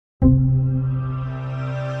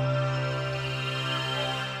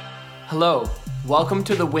Hello, welcome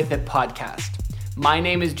to the With It podcast. My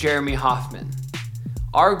name is Jeremy Hoffman.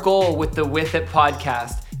 Our goal with the With It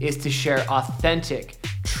podcast is to share authentic,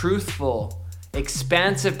 truthful,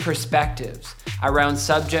 expansive perspectives around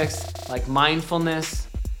subjects like mindfulness,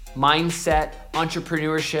 mindset,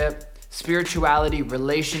 entrepreneurship, spirituality,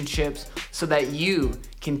 relationships, so that you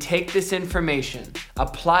can take this information,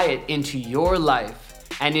 apply it into your life,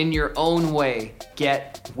 and in your own way,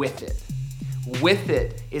 get with it. With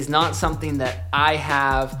it is not something that I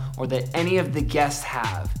have or that any of the guests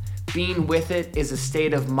have. Being with it is a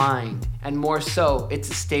state of mind, and more so,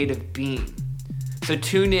 it's a state of being. So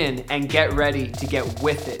tune in and get ready to get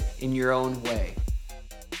with it in your own way.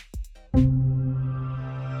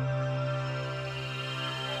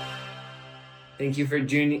 Thank you for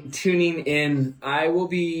tuning in. I will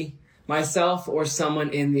be, myself or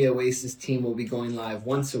someone in the Oasis team will be going live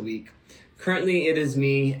once a week. Currently, it is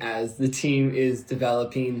me as the team is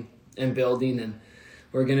developing and building, and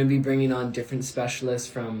we're going to be bringing on different specialists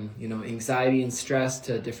from, anxiety and stress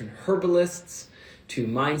to different herbalists to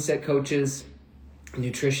mindset coaches,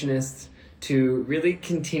 nutritionists, to really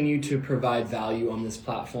continue to provide value on this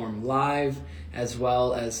platform live as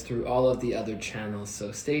well as through all of the other channels.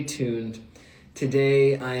 So stay tuned.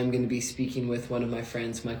 Today, I am going to be speaking with one of my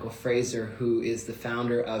friends, Michael Fraser, who is the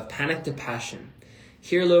founder of Panic to Passion.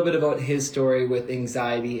 Hear a little bit about his story with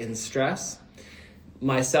anxiety and stress.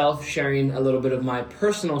 Myself sharing a little bit of my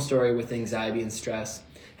personal story with anxiety and stress.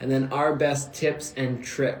 And then our best tips and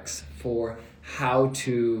tricks for how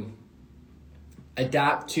to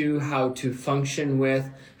adapt to, how to function with,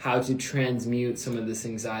 how to transmute some of this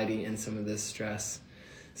anxiety and some of this stress.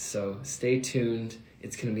 So stay tuned.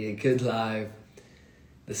 It's going to be a good live.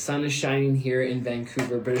 The sun is shining here in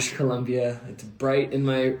Vancouver, British Columbia. It's bright in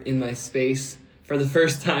my space. For the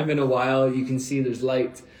first time in a while, you can see there's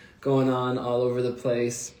light going on all over the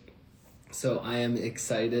place. So I am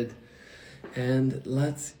excited. And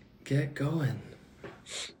let's get going.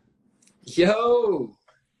 Yo!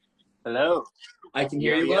 Hello. I can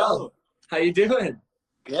hear you well. How you doing?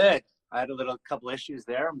 Good. I had a couple issues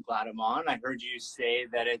there. I'm glad I'm on. I heard you say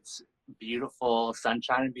that it's beautiful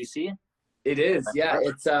sunshine in BC. It is, yeah.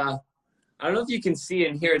 It's I don't know if you can see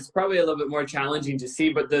in here. It's probably a little bit more challenging to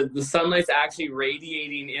see, but the sunlight's actually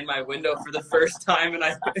radiating in my window for the first time, and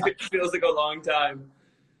it feels like a long time.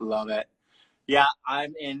 Love it. Yeah,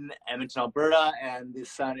 I'm in Edmonton, Alberta, and the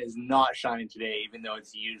sun is not shining today, even though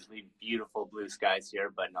it's usually beautiful blue skies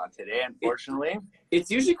here, but not today, unfortunately. It's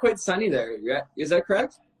usually quite sunny there. Is that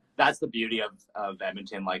correct? That's the beauty of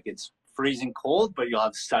Edmonton. Like, it's freezing cold, but you'll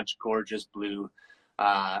have such gorgeous blue,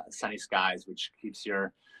 sunny skies, which keeps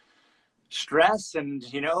your stress and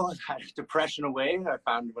depression away. I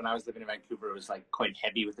found when I was living in Vancouver, it was like quite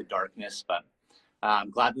heavy with the darkness, but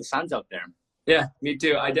I'm glad the sun's out there. Yeah, me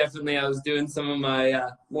too. I was doing some of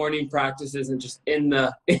my morning practices and just in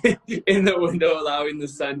the in the window, allowing the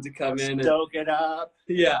sun to come in. Stoke it up.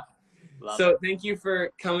 Yeah. So thank you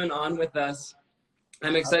for coming on with us.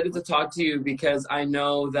 I'm excited to talk to you because I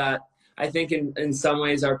know that I think in some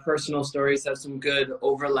ways our personal stories have some good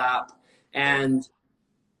overlap, and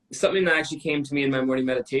something that actually came to me in my morning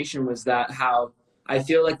meditation was that how I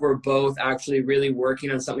feel like we're both actually really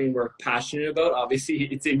working on something we're passionate about. Obviously,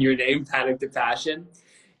 it's in your name, Panic to Passion.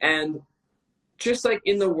 And just like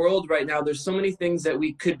in the world right now, there's so many things that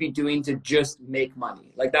we could be doing to just make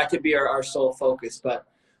money. Like that could be our sole focus, but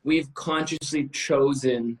we've consciously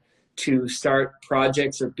chosen to start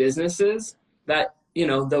projects or businesses that,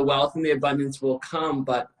 the wealth and the abundance will come,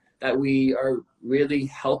 but that we are really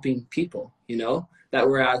helping people, that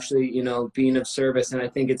we're actually, being of service. And I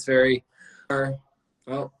think it's very,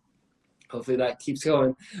 hopefully that keeps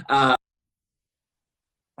going.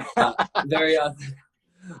 Very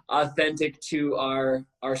authentic to our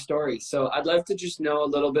story. So I'd love to just know a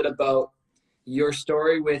little bit about your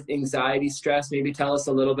story with anxiety, stress. Maybe tell us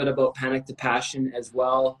a little bit about Panic to Passion as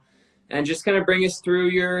well. And just kind of bring us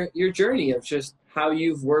through your journey of just how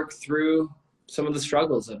you've worked through some of the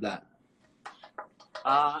struggles of that.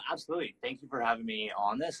 Absolutely. Thank you for having me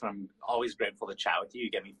on this. I'm always grateful to chat with you. You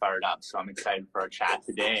get me fired up. So I'm excited for our chat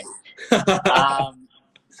today.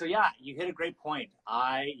 So yeah, you hit a great point.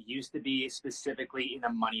 I used to be specifically in a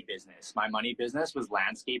money business. My money business was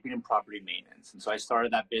landscaping and property maintenance. And so I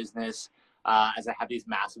started that business as I had these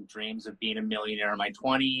massive dreams of being a millionaire in my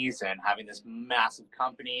 20s and having this massive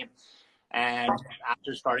company. And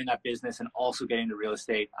after starting that business and also getting into real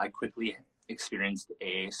estate, I quickly experienced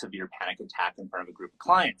a severe panic attack in front of a group of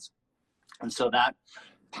clients. And so that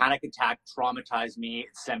panic attack traumatized me.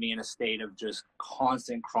 It sent me in a state of just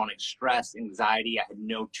constant chronic stress, anxiety. I had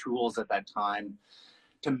no tools at that time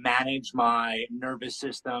to manage my nervous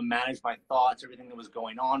system, manage my thoughts, everything that was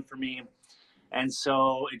going on for me. And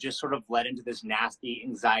so it just sort of led into this nasty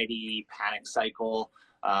anxiety, panic cycle,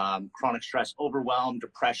 chronic stress, overwhelm,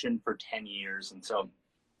 depression for 10 years. And so,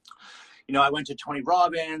 you know, I went to Tony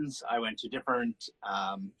Robbins, I went to different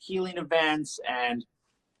healing events, and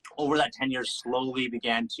over that 10 years slowly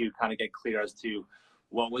began to kind of get clear as to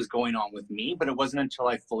what was going on with me. But it wasn't until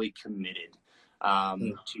I fully committed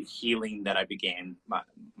to healing that I began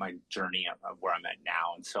my journey of where I'm at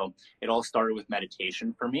now. And so it all started with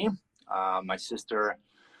meditation for me. My sister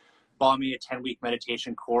bought me a 10-week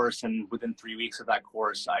meditation course, and within 3 weeks of that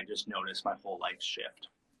course, I just noticed my whole life shift.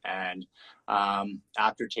 And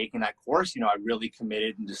after taking that course, you know, I really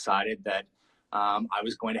committed and decided that I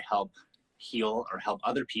was going to help heal or help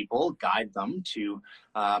other people, guide them to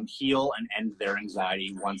heal and end their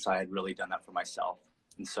anxiety once I had really done that for myself.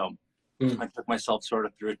 And so I took myself sort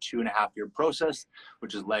of through a 2.5-year process,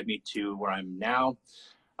 which has led me to where I'm now,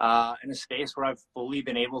 in a space where I've fully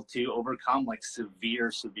been able to overcome like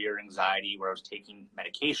severe anxiety, where I was taking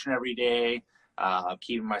medication every day,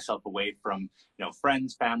 keeping myself away from, you know,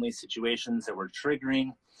 friends, family, situations that were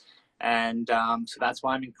triggering. And so that's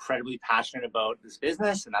why I'm incredibly passionate about this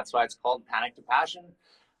business. And that's why it's called Panic to Passion,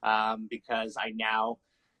 because I now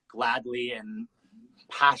gladly and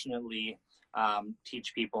passionately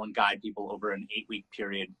teach people and guide people over an 8-week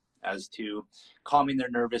period as to calming their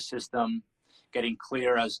nervous system, getting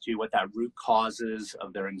clear as to what that root cause is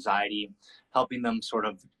of their anxiety, helping them sort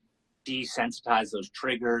of desensitize those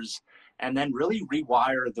triggers, and then really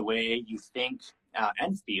rewire the way you think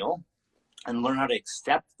and feel, and learn how to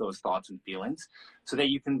accept those thoughts and feelings so that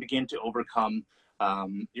you can begin to overcome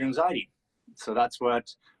your anxiety. So that's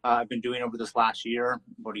what I've been doing over this last year,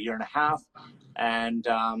 about 1.5 years, and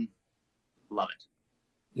love it.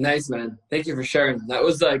 Nice, man. Thank you for sharing. That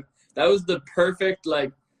was the perfect,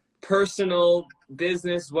 like, personal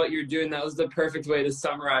business, what you're doing. That was the perfect way to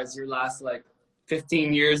summarize your last, like,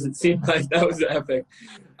 15 years. It seemed like that was epic.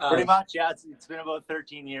 Pretty much, yeah. It's been about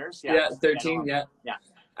 13 years. Yeah, 13, yeah. Yeah.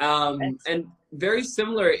 And very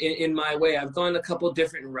similar in my way. I've gone a couple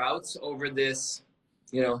different routes over this,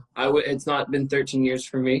 you know, it's not been 13 years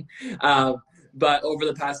for me. But over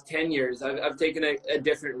the past 10 years, I've taken a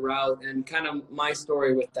different route, and kind of my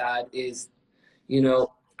story with that is, you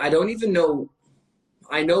know, I don't even know,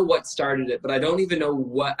 I know what started it, but I don't even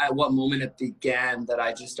know at what moment it began that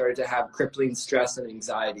I just started to have crippling stress and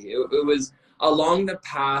anxiety. It was along the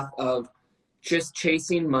path of just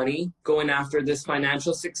chasing money, going after this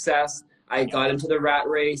financial success. I got into the rat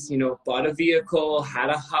race, you know, bought a vehicle, had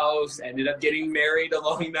a house, ended up getting married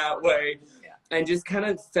along that way, and just kind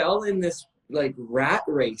of fell in this like rat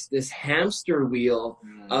race, this hamster wheel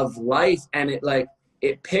of life. And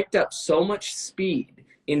it picked up so much speed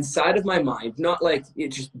inside of my mind, not like it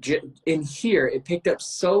just in here, it picked up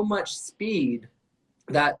so much speed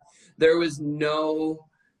that there was no,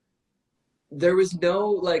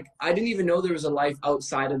 like, I didn't even know there was a life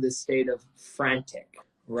outside of this state of frantic,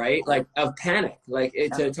 right? Like of panic, like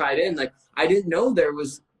to tie it in. Like, I didn't know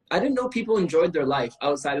people enjoyed their life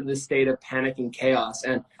outside of this state of panic and chaos.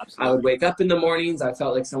 And absolutely. I would wake up in the mornings, I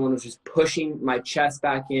felt like someone was just pushing my chest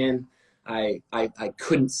back in. I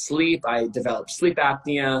couldn't sleep. I developed sleep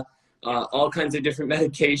apnea, all kinds of different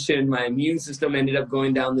medication. My immune system ended up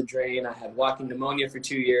going down the drain. I had walking pneumonia for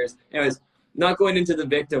 2 years. Anyways, not going into the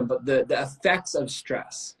victim, but the effects of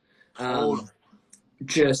stress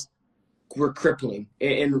just were crippling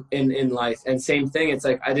in life. And same thing, it's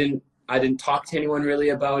like I didn't talk to anyone really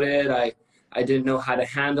about it. I didn't know how to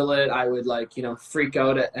handle it. I would, like, you know, freak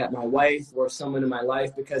out at my wife or someone in my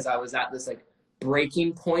life because I was at this like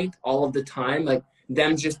breaking point all of the time. Like,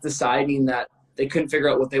 them just deciding that they couldn't figure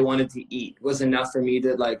out what they wanted to eat was enough for me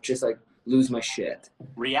to like just like lose my shit.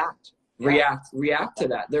 React to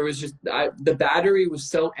that. There was just the battery was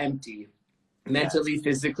so empty, mentally,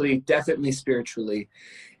 physically, definitely spiritually.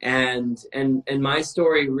 And my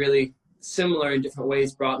story, really similar in different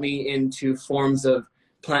ways, brought me into forms of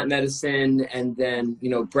plant medicine, and then, you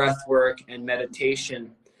know, breath work and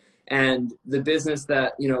meditation. And the business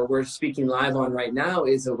that, you know, we're speaking live on right now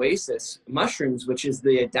is Oasis Mushrooms, which is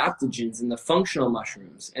the adaptogens and the functional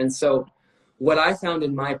mushrooms. And so what I found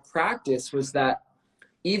in my practice was that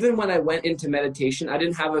even when I went into meditation, I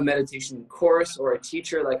didn't have a meditation course or a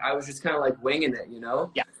teacher. Like, I was just kind of like winging it, you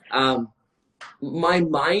know? Yeah. My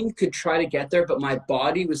mind could try to get there, but my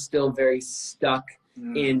body was still very stuck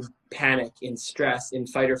in panic, in stress, in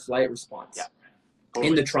fight or flight response,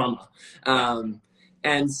 in the trauma.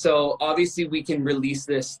 And so obviously we can release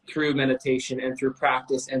this through meditation and through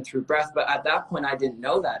practice and through breath. But at that point, I didn't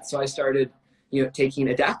know that. So I started, you know, taking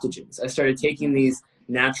adaptogens. I started taking these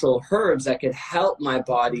natural herbs that could help my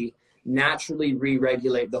body naturally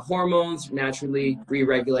re-regulate the hormones, naturally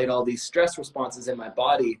re-regulate all these stress responses in my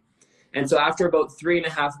body. And so after about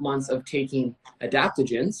 3.5 months of taking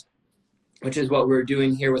adaptogens, which is what we're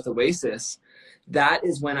doing here with Oasis, that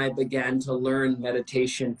is when I began to learn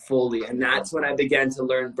meditation fully. And that's when I began to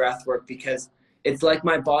learn breath work, because it's like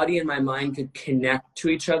my body and my mind could connect to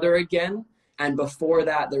each other again. And before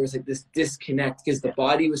that, there was like this disconnect because the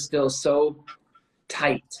body was still so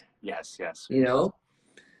tight. Yes. You know?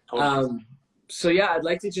 Totally. So yeah, I'd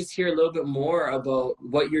like to just hear a little bit more about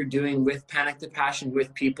what you're doing with Panic to Passion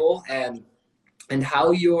with people, and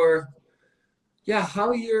how you're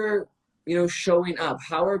showing up.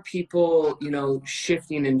 How are people,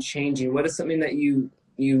 shifting and changing? What is something that you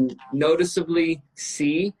noticeably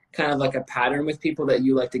see, kind of like a pattern with people that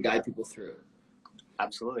you like to guide people through?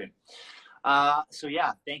 Absolutely. So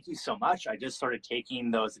yeah, thank you so much. I just started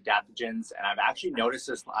taking those adaptogens, and I've actually noticed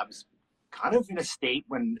this. I was kind of in a state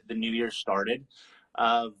when the new year started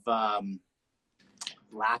of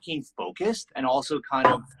lacking focus and also kind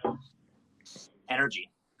of energy.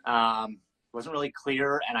 Wasn't really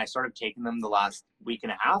clear, and I started taking them the last week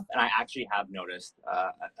and a half, and I actually have noticed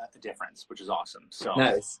a difference, which is awesome. So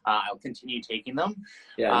nice. I'll continue taking them.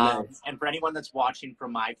 Yeah, nice. And for anyone that's watching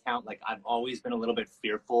from my account, like, I've always been a little bit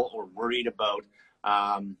fearful or worried about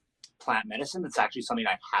plant medicine. It's actually something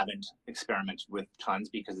I haven't experimented with tons,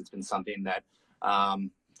 because it's been something that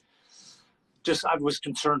just I was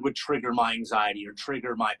concerned would trigger my anxiety or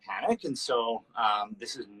trigger my panic. And so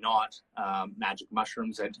this is not magic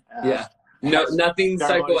mushrooms that no, nothing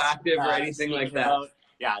psychoactive or anything like that.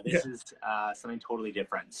 Yeah, this is something totally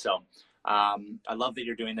different. So I love that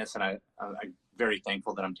you're doing this, and I'm very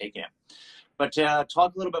thankful that I'm taking it. But to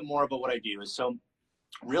talk a little bit more about what I do is, so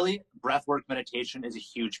really breathwork meditation is a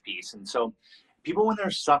huge piece. And so people, when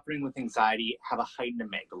they're suffering with anxiety, have a heightened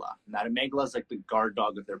amygdala. And that amygdala is like the guard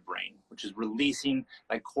dog of their brain, which is releasing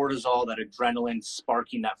that cortisol, that adrenaline,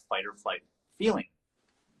 sparking that fight or flight feeling.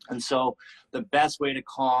 And so the best way to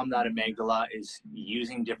calm that amygdala is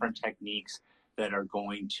using different techniques that are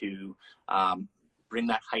going to bring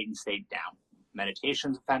that heightened state down.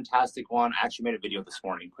 Meditation's a fantastic one. I actually made a video this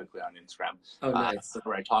morning quickly on Instagram. Oh, nice.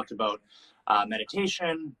 Where I talked about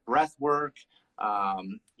meditation, breath work,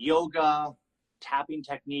 yoga, tapping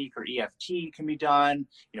technique or EFT can be done,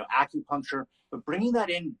 acupuncture. But bringing that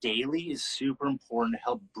in daily is super important to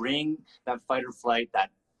help bring that fight or flight, that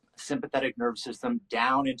sympathetic nervous system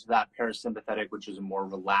down into that parasympathetic, which is a more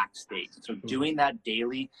relaxed state. So doing that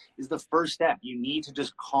daily is the first step. You need to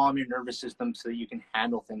just calm your nervous system so that you can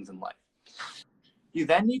handle things in life. You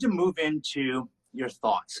then need to move into your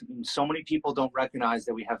thoughts. So many people don't recognize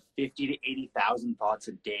that we have 50 to 80,000 thoughts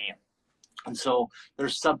a day. And so they're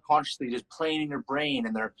subconsciously just playing in your brain,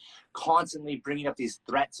 and they're constantly bringing up these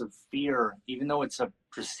threats of fear. Even though it's a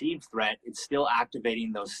perceived threat, it's still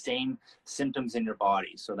activating those same symptoms in your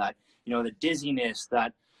body. So that, the dizziness,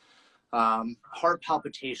 that heart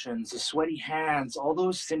palpitations, the sweaty hands, all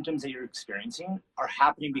those symptoms that you're experiencing are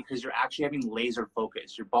happening because you're actually having laser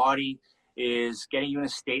focus. Your body is getting you in a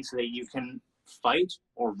state so that you can fight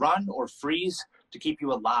or run or freeze to keep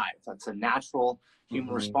you alive. That's a natural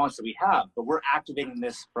human response that we have, but we're activating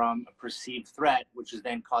this from a perceived threat, which is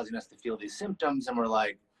then causing us to feel these symptoms, and we're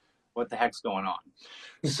like, what the heck's going on?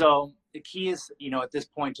 So the key is, at this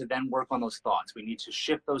point, to then work on those thoughts. We need to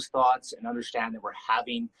shift those thoughts and understand that we're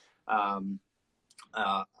having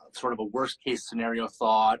sort of a worst case scenario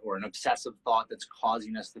thought or an obsessive thought that's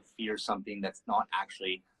causing us to fear something that's not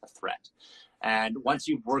actually a threat. And once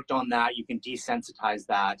you've worked on that, you can desensitize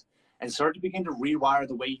that and start to begin to rewire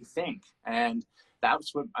the way you think. And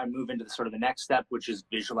that's what I move into the next step, which is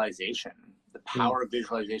visualization. The power of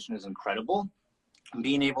visualization is incredible.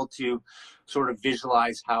 Being able to sort of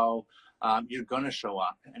visualize how you're going to show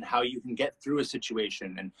up and how you can get through a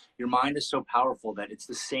situation. And your mind is so powerful that it's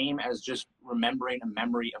the same as just remembering a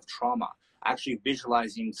memory of trauma. Actually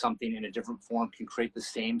visualizing something in a different form can create the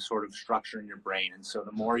same sort of structure in your brain. And so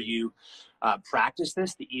the more you practice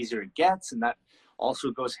this, the easier it gets. And that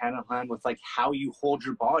also goes hand in hand with like how you hold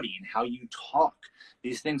your body and how you talk.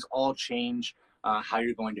 These things all change how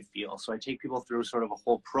you're going to feel. So I take people through sort of a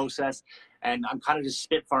whole process, and I'm kind of just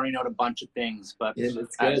spitfiring out a bunch of things, but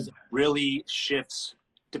it really shifts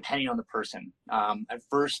depending on the person. At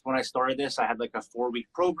first, when I started this, I had like a 4-week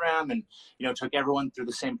program and, took everyone through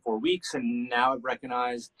the same 4 weeks. And now I've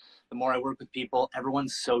recognized the more I work with people,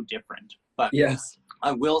 everyone's so different. But yes,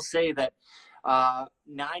 I will say that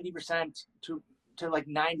 90% to like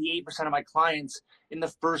 98% of my clients in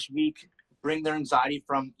the first week bring their anxiety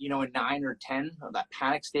from, you know, a 9 or 10 of that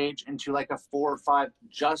panic stage into like a 4 or 5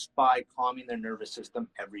 just by calming their nervous system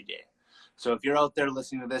every day. So if you're out there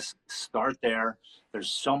listening to this, start there.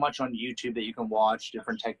 There's so much on YouTube that you can watch,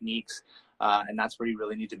 different techniques, and that's where you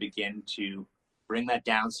really need to begin to bring that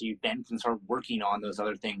down so you then can start working on those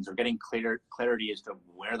other things or getting clarity as to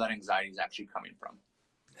where that anxiety is actually coming from.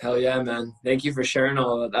 Hell yeah, man. Thank you for sharing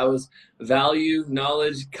all of that. That was value,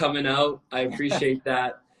 knowledge coming out. I appreciate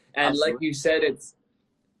that. And Absolutely. like you said,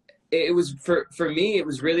 it was for me, it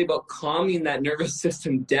was really about calming that nervous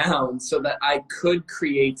system down so that I could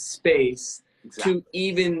create space to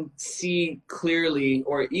even see clearly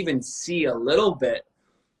or even see a little bit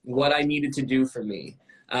what I needed to do for me.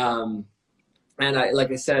 And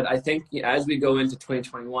like I said, I think as we go into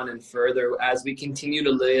 2021 and further, as we continue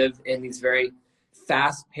to live in these very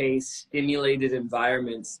fast-paced, stimulated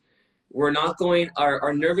environments, we're not going,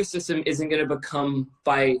 our nervous system isn't going to become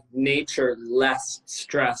by nature less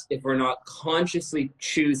stressed if we're not consciously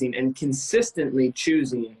choosing and consistently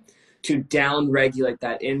choosing to down-regulate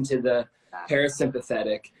that into the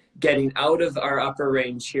parasympathetic, getting out of our upper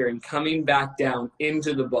range here and coming back down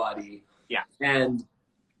into the body. Yeah. And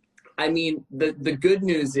I mean, the good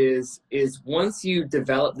news is once you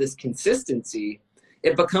develop this consistency,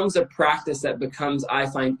 it becomes a practice that becomes, I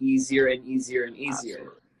find, easier and easier and easier.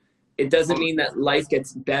 Absolutely. It doesn't mean that life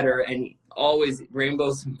gets better and always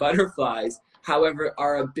rainbows and butterflies. However,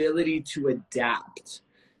 our ability to adapt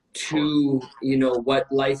to, you know,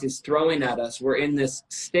 what life is throwing at us, we're in this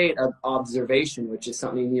state of observation, which is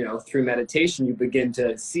something, you know, through meditation, you begin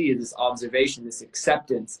to see this observation, this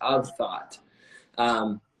acceptance of thought,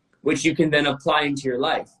 which you can then apply into your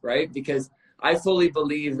life, right? Because I fully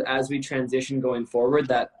believe as we transition going forward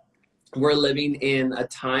that we're living in a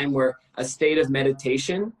time where a state of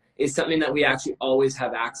meditation is something that we actually always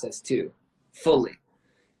have access to fully.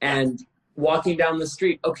 And walking down the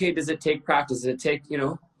street, okay, does it take practice? Does it take, you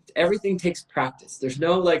know, everything takes practice. There's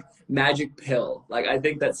no like magic pill. Like, I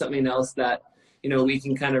think that's something else that, you know, we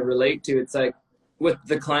can kind of relate to. It's like with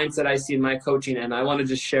the clients that I see in my coaching, and I want to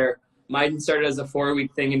just share, mine started as a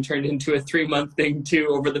 4-week thing and turned into a 3-month thing too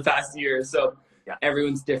over the past year. So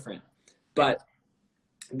everyone's different. But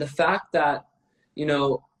the fact that, you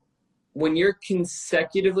know, when you're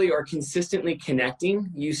consecutively or consistently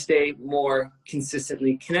connecting, you stay more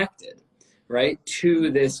consistently connected, right,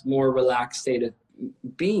 to this more relaxed state of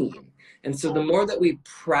being. And so the more that we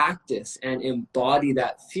practice and embody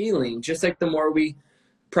that feeling, just like the more we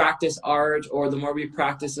practice art or the more we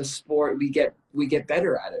practice a sport, we get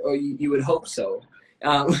better at it, or you would hope so.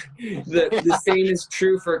 The same is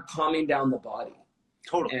true for calming down the body.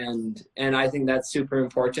 Totally. And I think that's super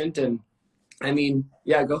important. And I mean,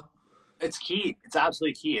 yeah, go. It's key. It's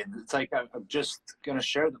absolutely key. And it's like, I'm just going to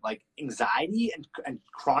share that, like, anxiety and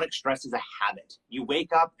chronic stress is a habit. You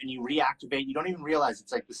wake up and you reactivate. You don't even realize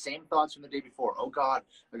it's like the same thoughts from the day before. Oh God,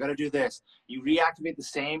 I got to do this. You reactivate the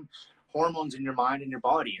same hormones in your mind and your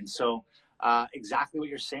body. And so exactly what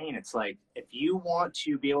you're saying. It's like, if you want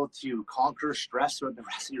to be able to conquer stress throughout the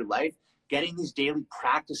rest of your life, getting these daily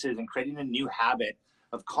practices and creating a new habit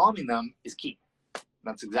of calming them is key.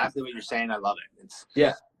 That's exactly what you're saying. I love it.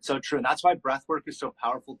 It's so true. And that's why breath work is so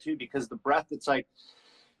powerful too, because the breath, it's like,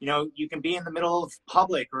 you know, you can be in the middle of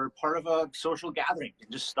public or part of a social gathering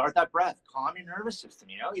and just start that breath, calm your nervous system.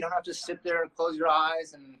 You know, you don't have to sit there and close your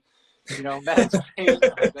eyes and, you know, meditate.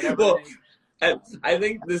 Well, I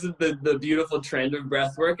think this is the beautiful trend of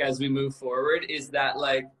breath work as we move forward, is that,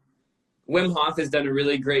 like, Wim Hof has done a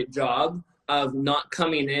really great job of not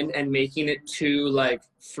coming in and making it too, like,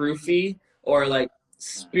 froofy or like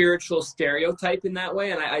spiritual stereotype in that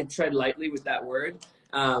way. And I tread lightly with that word.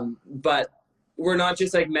 But we're not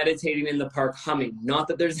just like meditating in the park humming. Not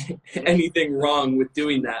that there's anything wrong with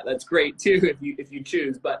doing that. That's great too if you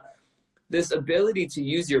choose. But this ability to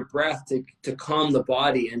use your breath to calm the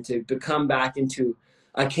body and to become back into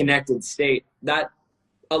a connected state, that,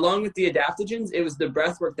 along with the adaptogens, it was the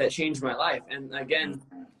breath work that changed my life. And again,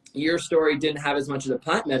 your story didn't have as much of the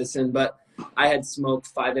plant medicine, but I had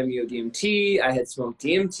smoked 5-MeO-DMT, I had smoked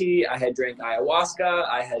DMT, I had drank ayahuasca,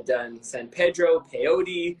 I had done San Pedro,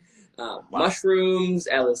 peyote, mushrooms,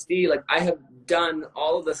 LSD. Like, I have done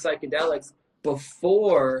all of the psychedelics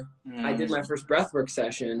before I did my first breathwork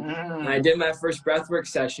session. And I did my first breathwork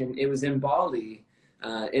session, it was in Bali,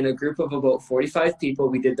 in a group of about 45 people.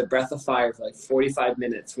 We did the breath of fire for like 45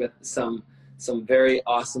 minutes with some very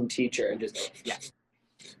awesome teacher, and just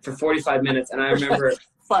for 45 minutes. And I remember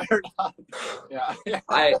fired up.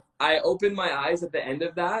 I opened my eyes at the end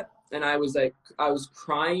of that, and I was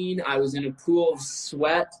crying. I was in a pool of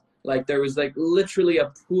sweat. Like there was like literally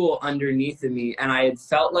a pool underneath of me, and I had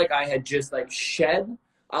felt like I had just like shed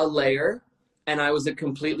a layer and I was a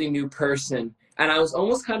completely new person. And I was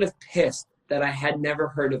almost kind of pissed that I had never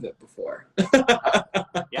heard of it before.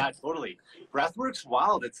 Yeah, totally. Breathwork's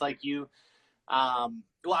wild. It's like you,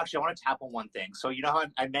 well, actually, I want to tap on one thing. So, you know how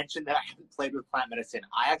I mentioned that I haven't played with plant medicine?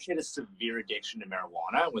 I actually had a severe addiction to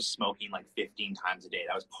marijuana and was smoking like 15 times a day.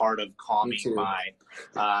 That was part of calming my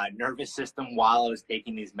nervous system while I was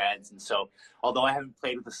taking these meds. And so, although I haven't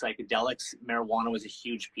played with the psychedelics, marijuana was a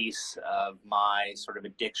huge piece of my sort of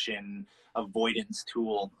addiction avoidance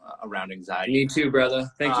tool around anxiety. Me too, brother.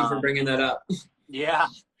 Thank you for bringing that up. Yeah.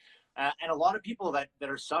 And a lot of people that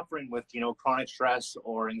are suffering with, you know, chronic stress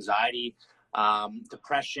or anxiety,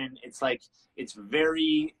 depression, it's like it's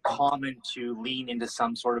very common to lean into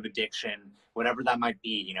some sort of addiction, whatever that might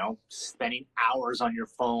be, you know, spending hours on your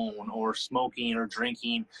phone or smoking or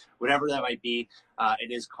drinking, whatever that might be.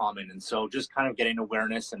 It is common. And so just kind of getting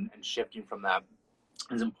awareness and shifting from that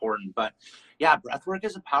is important. But yeah, breath work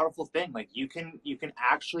is a powerful thing. Like you can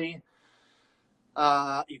actually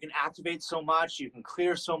you can activate so much, you can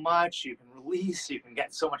clear so much, you can release, you can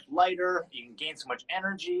get so much lighter, you can gain so much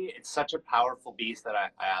energy. It's such a powerful beast that I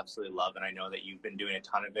absolutely love. And I know that you've been doing a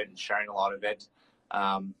ton of it and sharing a lot of it.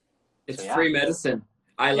 It's free medicine.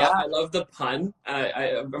 I love the pun.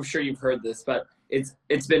 I'm sure you've heard this, but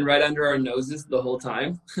it's been right under our noses the whole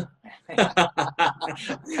time.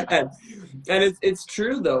 and it's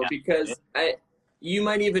true though, because you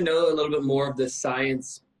might even know a little bit more of the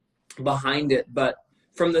science behind it, but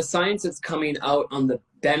from the science that's coming out on the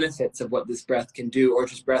benefits of what this breath can do, or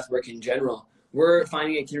just breath work in general, we're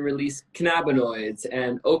finding it can release cannabinoids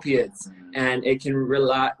and opiates, and it can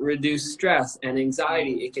reduce stress and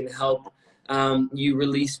anxiety. It can help you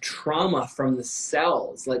release trauma from the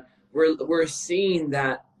cells. Like we're seeing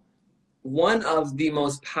that one of the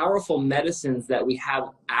most powerful medicines that we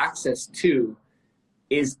have access to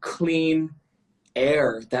is clean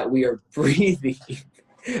air that we are breathing.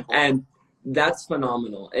 And that's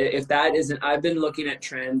phenomenal. If that isn't, I've been looking at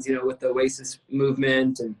trends, you know, with the Oasis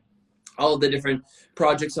movement and all the different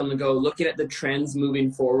projects on the go, looking at the trends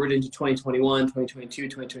moving forward into 2021, 2022,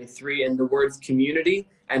 2023, and the words community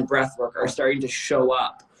and breathwork are starting to show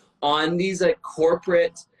up on these like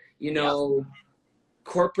corporate, you know,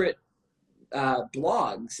 corporate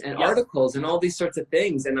blogs and articles and all these sorts of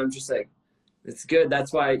things. And I'm just like, it's good.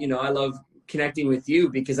 That's why, you know, I love connecting with you,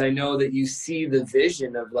 because I know that you see the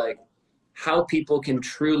vision of like how people can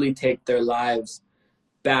truly take their lives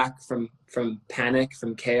back from panic,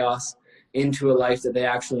 from chaos, into a life that they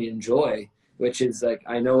actually enjoy, which is like,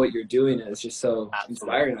 I know what you're doing, and it's just so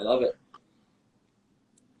inspiring. I love it.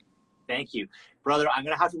 Thank you, brother. I'm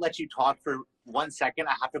going to have to let you talk for 1 second.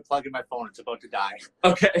 I have to plug in my phone. It's about to die.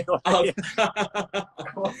 Okay.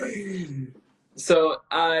 So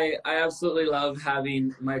I absolutely love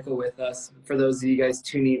having Michael with us. For those of you guys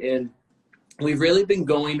tuning in, we've really been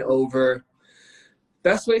going over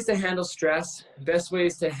best ways to handle stress, best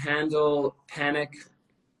ways to handle panic,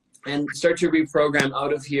 and start to reprogram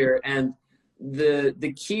out of here. And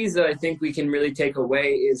the keys that I think we can really take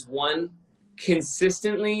away is, one,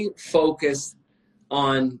 consistently focus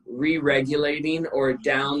on re-regulating or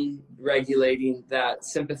down-regulating that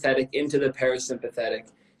sympathetic into the parasympathetic,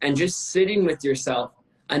 and just sitting with yourself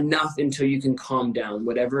enough until you can calm down,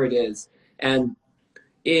 whatever it is. And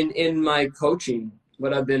in my coaching,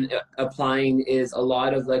 what I've been applying is a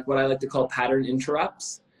lot of like what I like to call pattern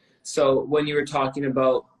interrupts. So when you were talking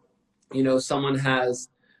about, you know, someone has,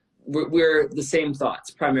 we're the same thoughts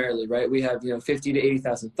primarily, right? We have, you know, 50 to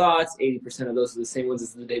 80,000 thoughts. 80% of those are the same ones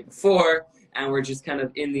as the day before. And we're just kind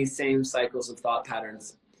of in these same cycles of thought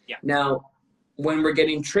patterns. Yeah. Now, when we're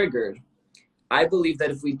getting triggered, I believe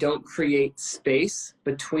that if we don't create space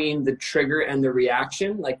between the trigger and the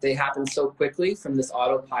reaction, like they happen so quickly from this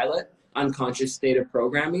autopilot, unconscious state of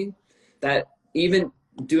programming, that even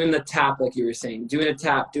doing the tap, like you were saying, doing a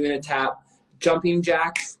tap, jumping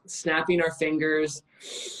jacks, snapping our fingers,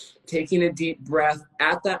 taking a deep breath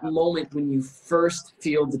at that moment when you first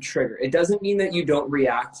feel the trigger. It doesn't mean that you don't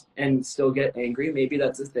react and still get angry. Maybe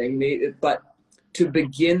that's a thing, but to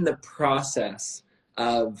begin the process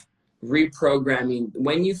of reprogramming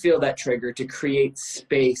when you feel that trigger, to create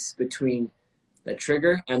space between the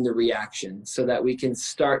trigger and the reaction so that we can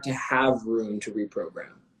start to have room to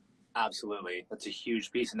reprogram. Absolutely. That's a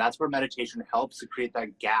huge piece. And that's where meditation helps to create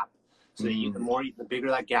that gap. So that you, the bigger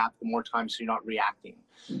that gap, the more time so you're not reacting,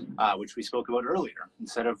 which we spoke about earlier.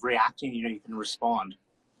 Instead of reacting, you know, you can respond.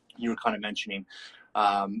 You were kind of mentioning.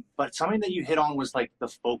 But something that you hit on was like the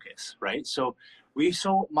focus, right? So we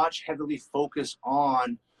so much heavily focus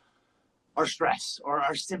on our stress or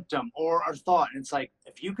our symptom or our thought. And it's like,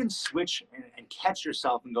 if you can switch and catch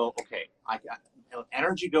yourself and go, okay,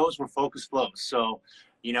 energy goes where focus flows. So,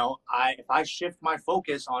 if I shift my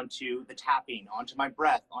focus onto the tapping, onto my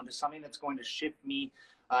breath, onto something that's going to shift me,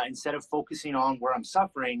 instead of focusing on where I'm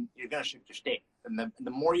suffering, you're going to shift your state. And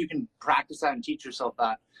the more you can practice that and teach yourself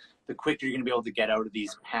that, the quicker you're going to be able to get out of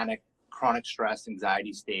these panic, chronic stress,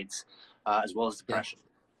 anxiety states, as well as depression.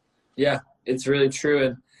 Yeah, it's really true.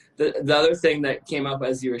 And the other thing that came up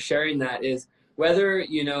as you were sharing that is whether,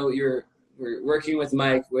 we're working with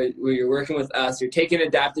Mike, where you're working with us, you're taking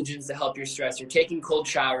adaptogens to help your stress, you're taking cold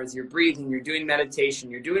showers, you're breathing, you're doing meditation,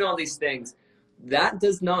 you're doing all these things. That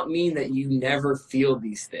does not mean that you never feel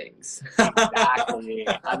these things. Exactly.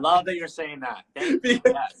 I love that you're saying that. Thank you.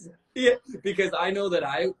 Yes. Yeah, because I know that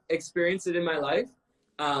I experienced it in my life.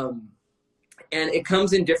 And it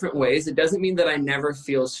comes in different ways. It doesn't mean that I never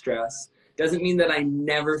feel stress. Doesn't mean that I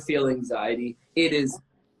never feel anxiety. It is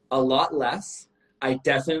a lot less. I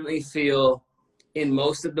definitely feel in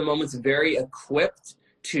most of the moments very equipped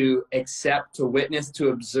to accept, to witness, to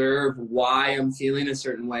observe why I'm feeling a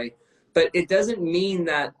certain way. But it doesn't mean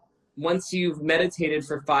that once you've meditated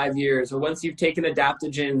for 5 years or once you've taken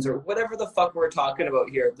adaptogens or whatever the fuck we're talking about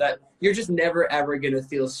here, that you're just never ever going to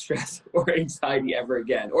feel stress or anxiety ever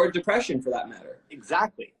again, or depression for that matter.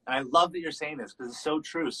 Exactly. And I love that you're saying this because it's so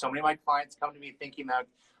true. So many of my clients come to me thinking that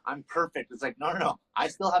I'm perfect. It's like, no. I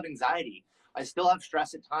still have anxiety. I still have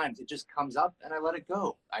stress at times. It just comes up and I let it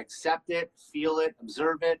go. I accept it, feel it,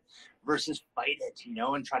 observe it versus fight it,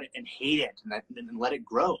 and try to and hate it and let it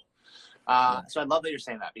grow. So I love that you're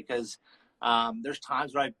saying that because there's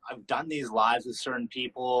times where I've done these lives with certain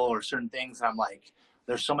people or certain things and I'm like,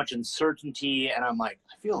 there's so much uncertainty and I'm like,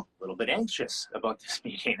 I feel a little bit anxious about this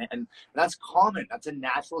meeting. And that's common. That's a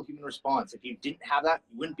natural human response. If you didn't have that,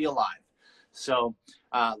 you wouldn't be alive. So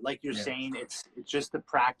like you're saying, it's just the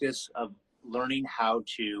practice of learning how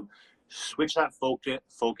to switch that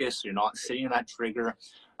focus. You're not sitting in that trigger,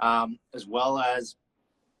 as well as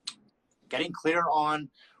getting clear on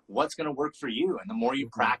what's going to work for you. And the more you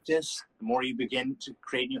practice, the more you begin to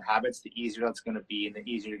create new habits, the easier that's going to be, and the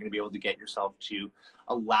easier you're going to be able to get yourself to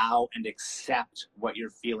allow and accept what you're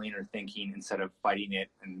feeling or thinking instead of fighting it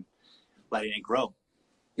and letting it grow.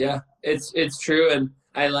 Yeah, it's true. And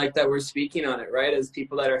I like that we're speaking on it, right? As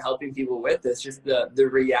people that are helping people with this, just the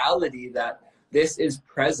reality that this is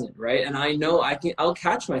present, right? And I know I'll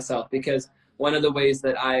catch myself because one of the ways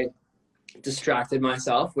that I distracted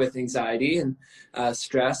myself with anxiety and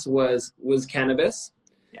stress was cannabis,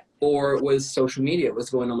 or was social media, was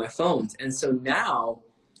going on my phones. And so now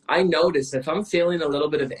I notice if I'm feeling a little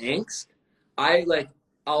bit of angst,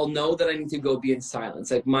 I'll know that I need to go be in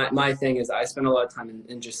silence. Like my thing is I spend a lot of time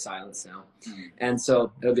in just silence now. And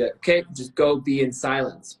so it'll be like, okay, just go be in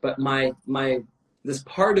silence. But this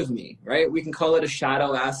part of me, right? We can call it a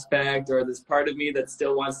shadow aspect, or this part of me that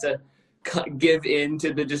still wants to give in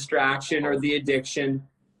to the distraction or the addiction,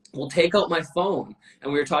 will take out my phone.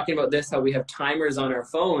 And we were talking about this, how we have timers on our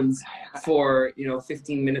phones for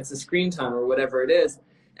 15 minutes of screen time or whatever it is.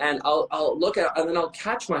 And I'll look at it, and then I'll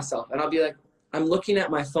catch myself and I'll be like, I'm looking at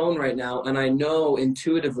my phone right now, and I know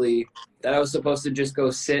intuitively that I was supposed to just go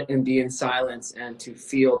sit and be in silence and to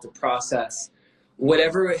feel, to process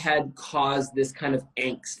whatever had caused this kind of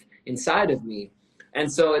angst inside of me. And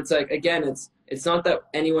so it's like, again, it's not that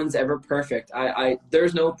anyone's ever perfect.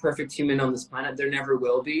 There's no perfect human on this planet. There never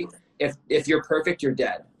will be. If you're perfect, you're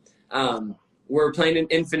dead. We're playing an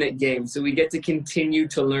infinite game, so we get to continue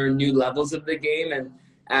to learn new levels of the game. And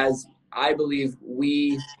as I believe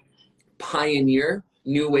we pioneer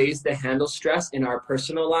new ways to handle stress in our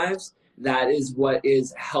personal lives, that is what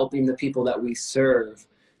is helping the people that we serve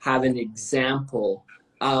have an example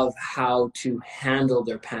of how to handle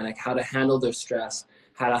their panic, how to handle their stress,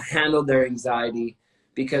 how to handle their anxiety,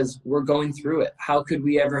 because we're going through it. How could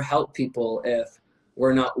we ever help people if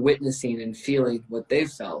we're not witnessing and feeling what they've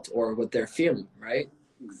felt or what they're feeling, right?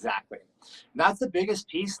 Exactly. And that's the biggest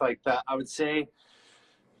piece. Like that, I would say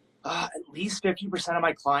at least 50% of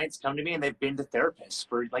my clients come to me and they've been to therapists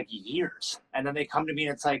for like years. And then they come to me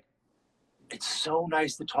and it's like, it's so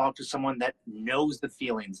nice to talk to someone that knows the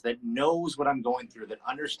feelings, that knows what I'm going through, that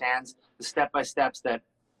understands the step-by-steps that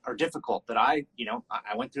are difficult, that I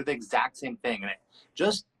went through the exact same thing. And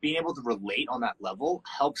just being able to relate on that level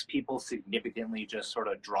helps people significantly just sort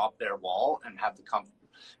of drop their wall and have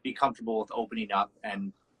be comfortable with opening up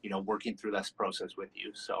and, working through this process with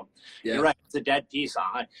you. So You're right. It's a dead piece.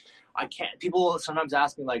 I can't, people sometimes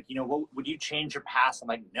ask me like, what would you change your past? I'm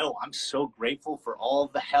like, no, I'm so grateful for all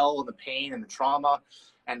of the hell and the pain and the trauma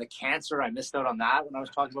and the cancer. I missed out on that when I was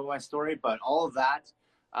talking about my story, but all of that,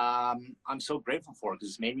 I'm so grateful for, because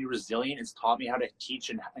it's made me resilient. It's taught me how to teach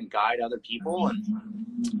and guide other people, and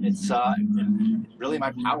it's really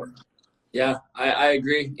my power. Yeah, I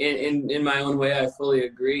agree. In my own way, I fully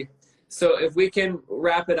agree. So if we can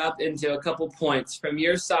wrap it up into a couple points from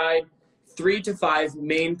your side, 3 to 5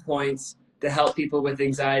 main points to help people with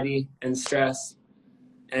anxiety and stress,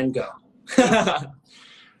 and go.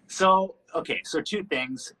 So 2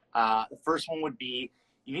 things. The first one would be,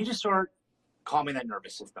 you need to start calming that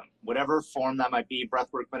nervous system, whatever form that might be,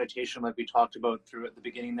 breathwork, meditation, like we talked about through at the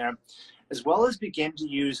beginning there, as well as begin to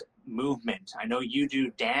use movement. I know you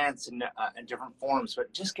do dance in different forms,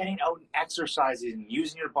 but just getting out and exercising and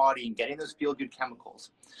using your body and getting those feel-good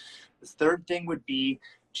chemicals. The third thing would be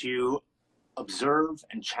to observe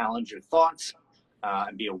and challenge your thoughts,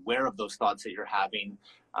 and be aware of those thoughts that you're having,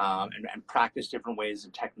 and practice different ways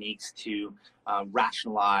and techniques to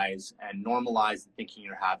rationalize and normalize the thinking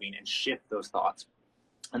you're having and shift those thoughts.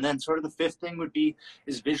 And then sort of the fifth thing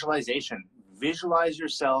is visualization. Visualize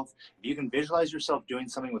yourself. If you can visualize yourself doing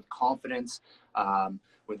something with confidence,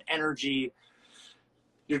 with energy,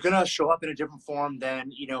 you're going to show up in a different form than,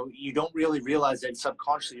 you don't really realize that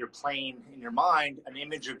subconsciously you're playing in your mind an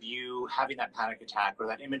image of you having that panic attack, or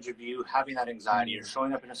that image of you having that anxiety, or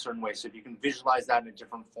showing up in a certain way. So if you can visualize that in a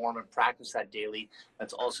different form and practice that daily,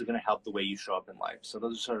 that's also going to help the way you show up in life. So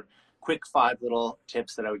those are quick 5 little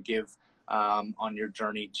tips that I would give on your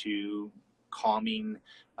journey to calming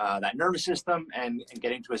that nervous system and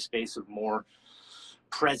getting to a space of more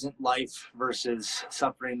present life versus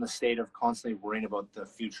suffering the state of constantly worrying about the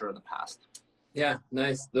future or the past. Yeah,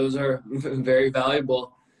 nice. Those are very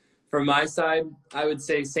valuable. From my side, I would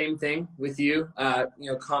say same thing with you,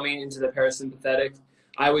 calming into the parasympathetic.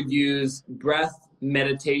 I would use breath,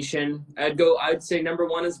 meditation. I'd say number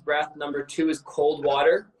 1 is breath. Number 2 is cold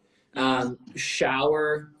water,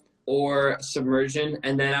 shower or submersion.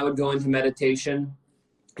 And then I would go into meditation.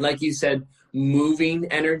 Like you said, moving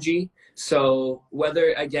energy. So whether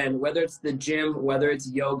it's the gym, whether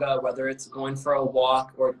it's yoga, whether it's going for a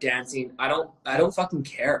walk or dancing, I don't fucking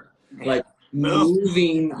care. Like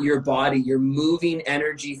moving your body, you're moving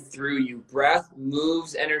energy through you. Breath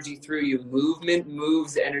moves energy through you. Movement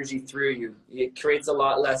moves energy through you. It creates a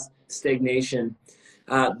lot less stagnation.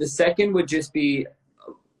 The second would just be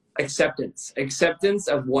acceptance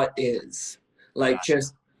of what is. Like,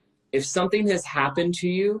 just if something has happened to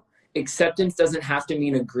you, acceptance doesn't have to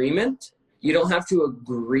mean agreement. You don't have to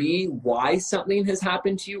agree why something has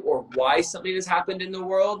happened to you or why something has happened in the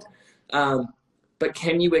world. But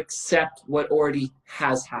can you accept what already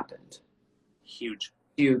has happened? Huge.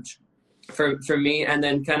 For me. And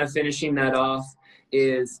then kind of finishing that off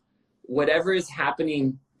is whatever is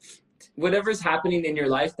happening in your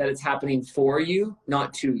life, that it's happening for you,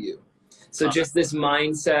 not to you. So just this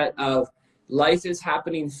mindset of life is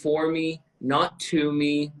happening for me, not to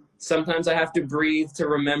me. Sometimes I have to breathe to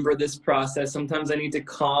remember this process. Sometimes I need to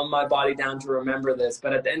calm my body down to remember this.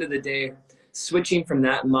 But at the end of the day, switching from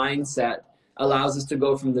that mindset allows us to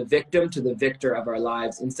go from the victim to the victor of our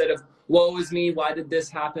lives. Instead of, woe is me, why did this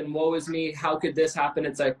happen? Woe is me, how could this happen?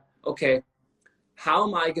 It's like, okay, how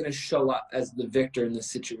am I going to show up as the victor in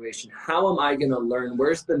this situation? How am I going to learn?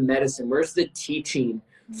 Where's the medicine? Where's the teaching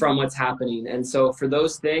from what's happening? And so for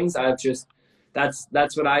those things, that's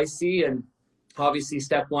what I see. And obviously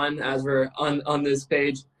step 1, as we're on this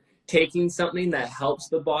page, taking something that helps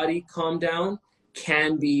the body calm down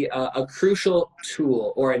can be a crucial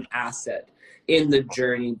tool or an asset in the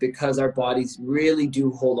journey, because our bodies really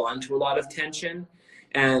do hold on to a lot of tension.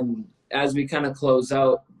 And as we kind of close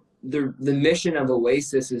out, the mission of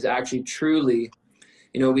Oasis is actually truly,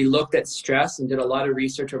 we looked at stress and did a lot of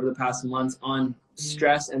research over the past months on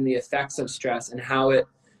stress and the effects of stress and how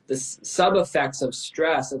the sub-effects of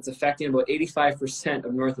stress that's affecting about 85%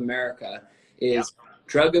 of North America is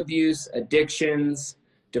drug abuse, addictions,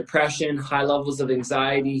 depression, high levels of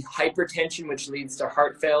anxiety, hypertension, which leads to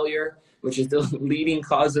heart failure, which is the leading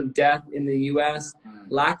cause of death in the US,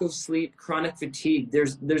 lack of sleep, chronic fatigue.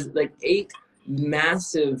 There's like 8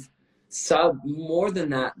 massive more than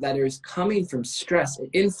that is coming from stress,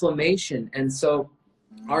 inflammation. And so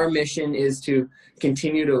our mission is to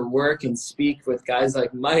continue to work and speak with guys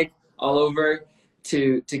like Mike all over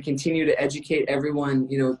to continue to educate everyone,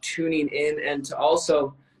 tuning in, and to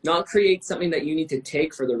also not create something that you need to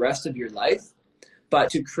take for the rest of your life, but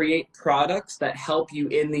to create products that help you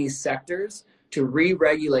in these sectors to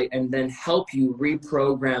re-regulate and then help you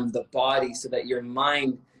reprogram the body so that your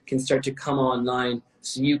mind can start to come online,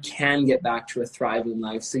 so you can get back to a thriving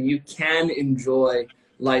life, so you can enjoy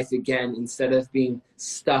life again instead of being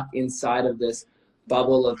stuck inside of this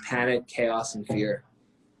bubble of panic, chaos, and fear.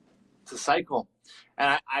 It's a cycle.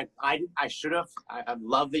 And I should have, I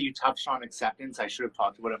love that you touched on acceptance. I should have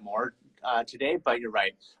talked about it more today, but you're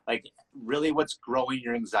right. Like, really what's growing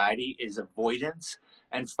your anxiety is avoidance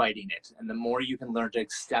and fighting it. And the more you can learn to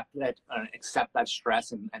accept that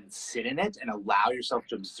stress and sit in it and allow yourself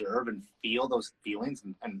to observe and feel those feelings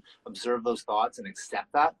and observe those thoughts and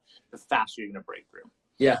accept that, the faster you're going to break through.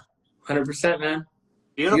 Yeah, 100%, man.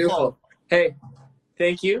 Beautiful. Hey,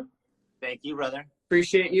 thank you. Thank you, brother.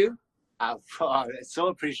 Appreciate you. I so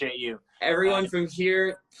appreciate you. Everyone from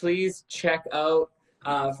here, please check out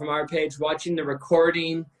from our page, watching the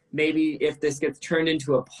recording. Maybe if this gets turned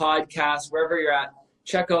into a podcast, wherever you're at,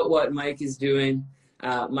 check out what Mike is doing.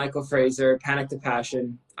 Michael Fraser, Panic to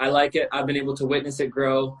Passion. I like it. I've been able to witness it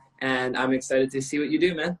grow, and I'm excited to see what you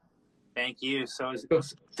do, man. Thank you. So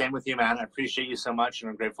same with you, man. I appreciate you so much,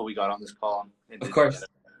 and I'm grateful we got on this call. Of course.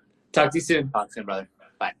 Talk to you soon. Talk soon, brother.